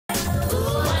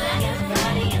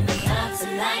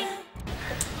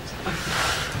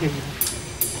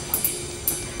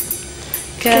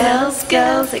Girls,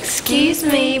 girls, excuse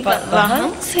me, but the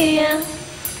hunk's here.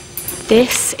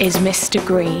 This is Mr.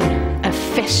 Green,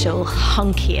 official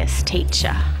hunkiest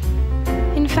teacher.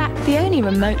 In fact, the only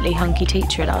remotely hunky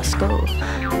teacher at our school.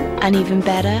 And even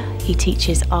better, he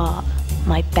teaches art,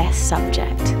 my best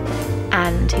subject.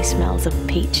 And he smells of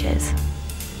peaches.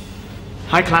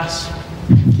 Hi, class.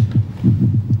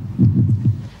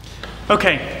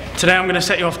 Okay, today I'm going to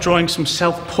set you off drawing some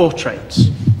self-portraits.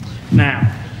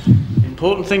 Now, the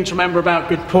important thing to remember about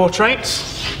good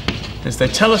portraits is they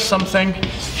tell us something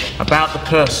about the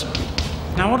person.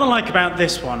 Now, what I like about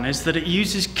this one is that it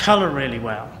uses colour really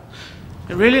well.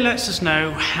 It really lets us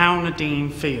know how Nadine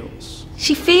feels.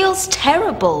 She feels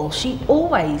terrible. She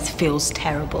always feels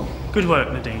terrible. Good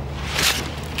work, Nadine.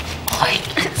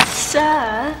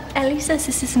 Sir, Ellie says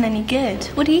this isn't any good.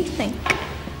 What do you think?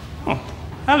 Oh,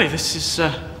 Ellie, this is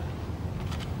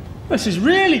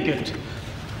really good.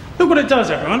 Look what it does,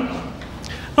 everyone.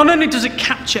 Not only does it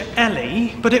capture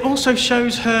Ellie, but it also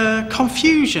shows her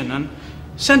confusion and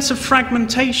sense of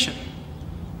fragmentation.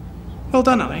 Well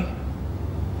done, Ellie.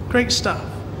 Great stuff.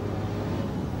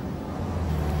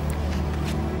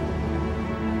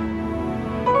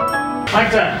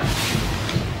 Magda,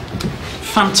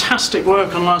 fantastic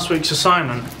work on last week's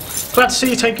assignment. Glad to see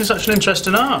you taking such an interest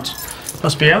in art.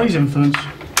 Must be Ellie's influence.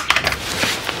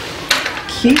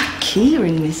 Cute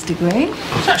keyring, Mr. Green.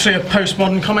 It's actually a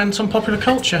postmodern comment on popular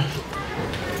culture.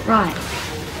 Right.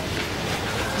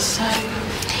 So,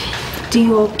 do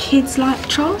your kids like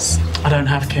Tross? I don't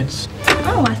have kids.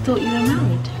 Oh, I thought you were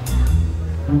married.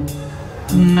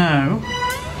 No.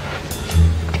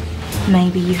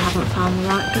 Maybe you haven't found the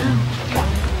right girl.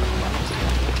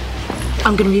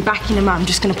 I'm going to be back in a moment. I'm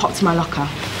just going to pop to my locker.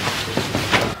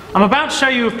 I'm about to show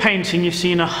you a painting you've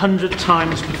seen 100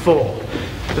 times before.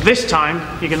 But this time,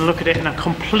 you're going to look at it in a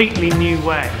completely new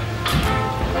way.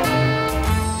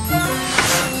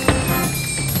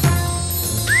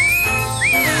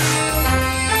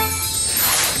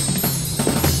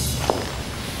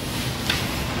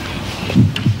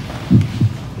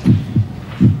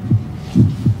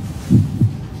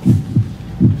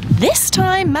 This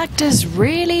time, Magda's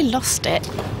really lost it.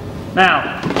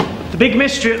 Now, the big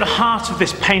mystery at the heart of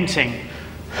this painting.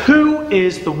 Who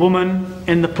is the woman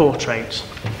in the portrait?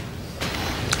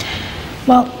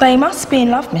 Well, they must be in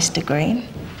love, Mr. Green.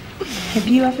 Have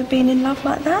you ever been in love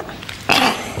like that?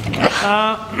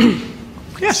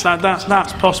 Yes,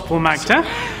 that's possible, Magda.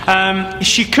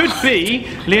 She could be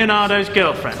Leonardo's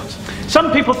girlfriend.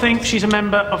 Some people think she's a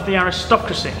member of the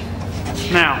aristocracy.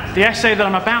 Now, the essay that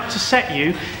I'm about to set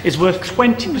you is worth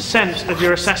 20% of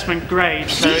your assessment grade.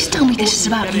 Please tell me this is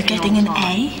about you getting an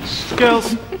A.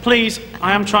 Girls, please,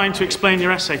 I am trying to explain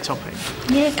your essay topic.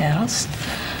 Yeah, girls.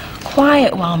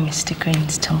 Quiet while Mr.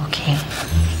 Green's talking.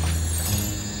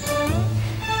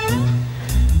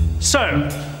 So,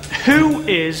 who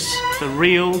is the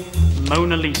real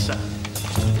Mona Lisa?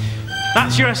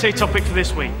 That's your essay topic for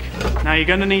this week. Now, you're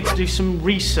going to need to do some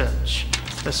research.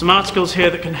 There's some articles here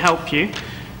that can help you.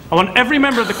 I want every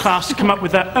member of the class to come up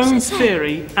with their own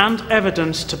theory and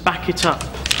evidence to back it up.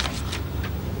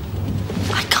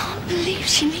 I can't believe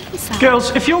she means that. Girls,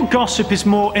 if your gossip is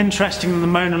more interesting than the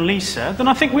Mona Lisa, then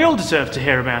I think we all deserve to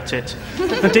hear about it.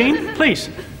 Nadine, please,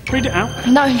 read it out.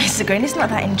 No, Mr. Green, it's not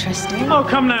that interesting. Oh,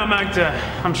 come now, Magda.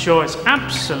 I'm sure it's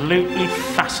absolutely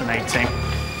fascinating.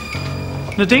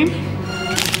 Nadine?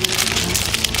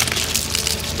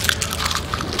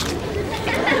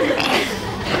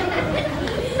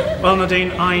 Well, Nadine,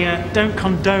 I don't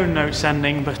condone note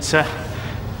sending, but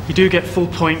you do get full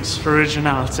points for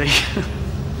originality.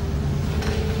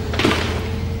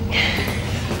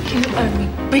 You owe me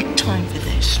big time for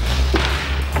this.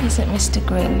 Isn't Mr.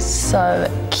 Green so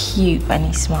cute when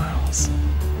he smiles?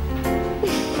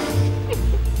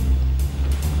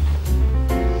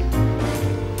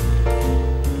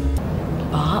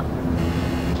 But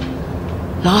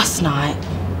last night...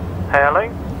 Hey,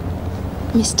 Ellie?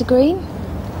 Mr. Green?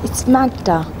 It's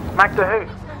Magda. Magda who?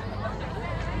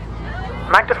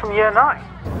 Magda from year 9?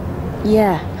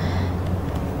 Yeah.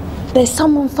 There's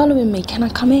someone following me. Can I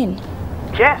come in?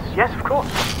 Yes, of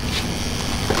course.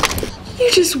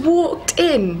 You just walked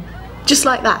in. Just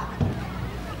like that.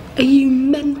 Are you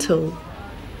mental?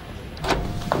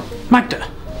 Magda,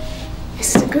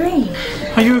 Mr. Green.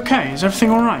 are you okay? Is everything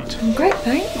all right? I'm great,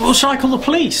 thanks. Well, shall I call the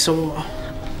police, or...?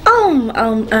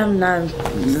 No.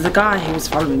 The guy who was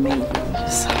following me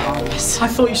was harmless. I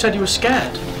thought you said you were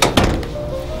scared.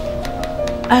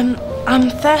 I'm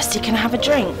thirsty. Can I have a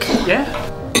drink? Yeah?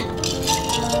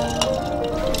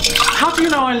 How do you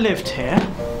know I lived here?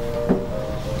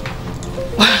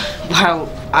 Well,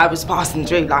 I was passing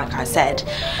through, like I said,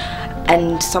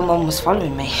 and someone was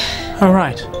following me. Oh,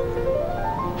 right.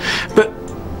 But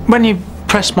when you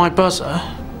pressed my buzzer,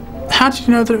 how did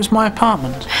you know that it was my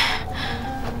apartment?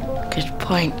 Good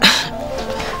point.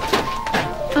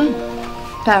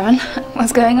 Darren,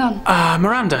 what's going on?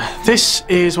 Miranda, this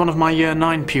is one of my Year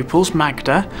 9 pupils,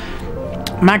 Magda.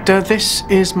 Magda, this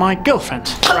is my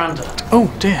girlfriend, Miranda.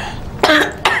 Oh, dear.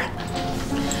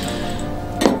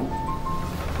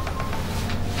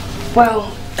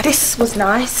 Well, this was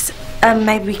nice.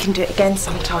 Maybe we can do it again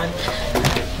sometime.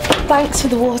 Thanks for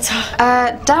the water.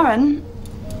 Darren,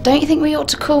 don't you think we ought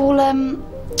to call,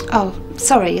 oh,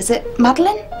 sorry, is it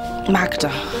Madeline?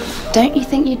 Magda. Don't you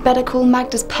think you'd better call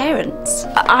Magda's parents?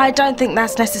 I don't think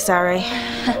that's necessary.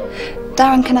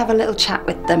 Darren can have a little chat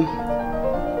with them.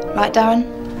 Right, Darren?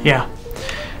 Yeah.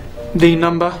 The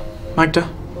number, Magda?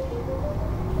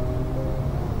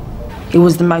 It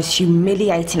was the most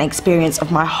humiliating experience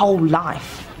of my whole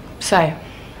life. So,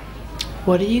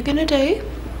 what are you gonna do?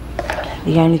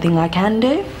 The only thing I can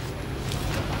do?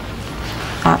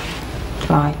 Act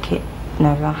like it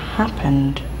never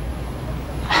happened.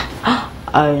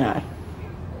 Oh no.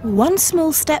 One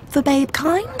small step for babe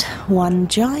kind, one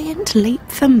giant leap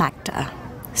for Magda.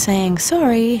 Saying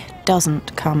sorry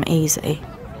doesn't come easy.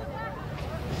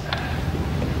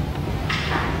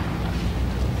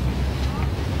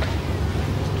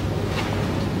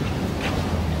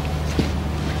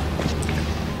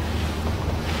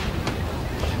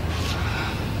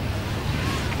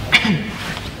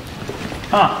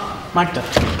 Magda.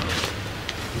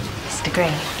 Mr.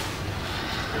 Green.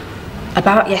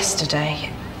 About yesterday,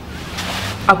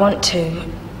 I want to,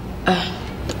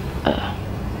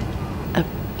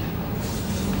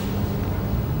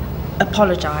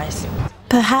 apologise.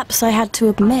 Perhaps I had to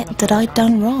admit that I'd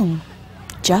done wrong.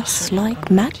 Just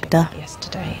like Magda.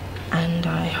 Yesterday, and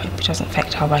I hope it doesn't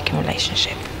affect our working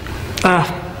relationship.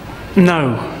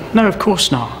 No. No, of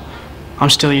course not. I'm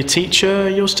still your teacher,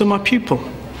 you're still my pupil.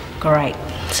 Great.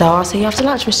 So I'll see you after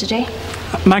lunch, Mr. G.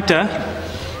 Magda,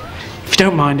 if you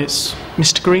don't mind, it's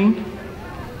Mr. Green.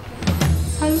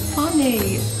 So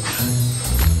funny.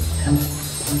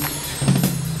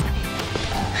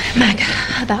 Mag,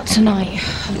 about tonight.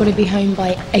 I've got to be home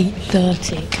by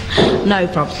 8:30. No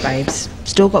probs, babes.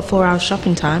 Still got 4 hours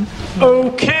shopping time.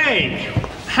 Okay.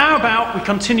 How about we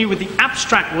continue with the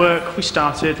abstract work we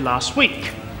started last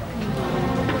week?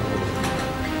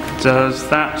 Does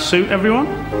that suit everyone?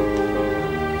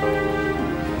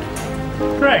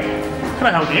 Greg, can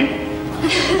I help you?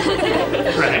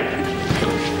 Greg?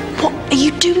 What are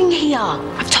you doing here?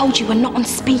 I've told you we're not on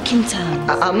speaking terms.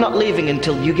 I'm not leaving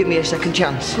until you give me a second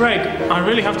chance. Greg, I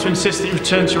really have to insist that you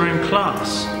return to your own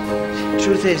class.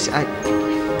 Truth is, I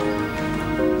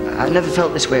never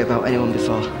felt this way about anyone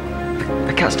before.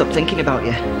 I can't stop thinking about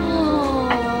you.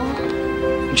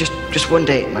 Just one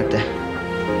date, Magda.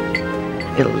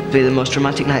 It'll be the most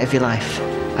romantic night of your life.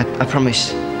 I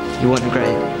promise. You won't regret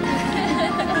it.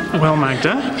 Well,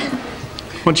 Magda,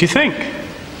 what do you think?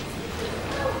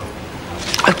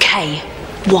 Okay,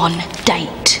 one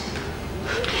date.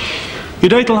 Your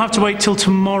date will have to wait till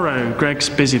tomorrow. Greg's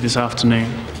busy this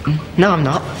afternoon. No, I'm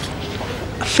not.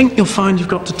 I think you'll find you've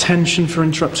got detention for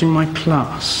interrupting my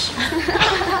class.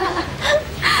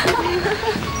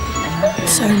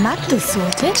 So Magda's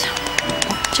sorted.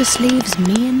 That just leaves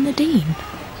me and the dean.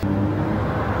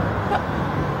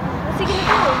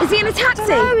 Is he in a taxi?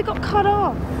 No, we got cut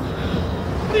off.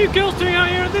 What are you girls doing out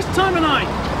here at this time of night?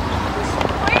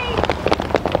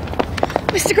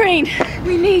 Mr. Green,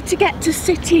 we need to get to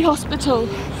City Hospital.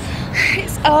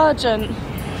 It's urgent.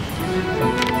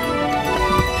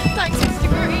 Thanks, Mr.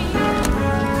 Green.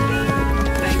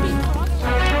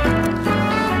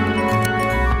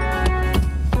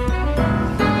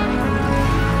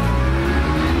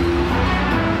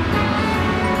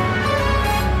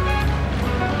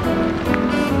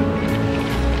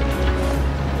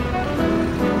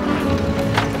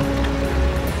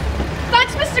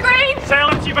 Say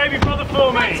hello to your baby brother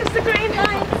for me. Thanks, Mr. Green.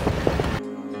 Thanks.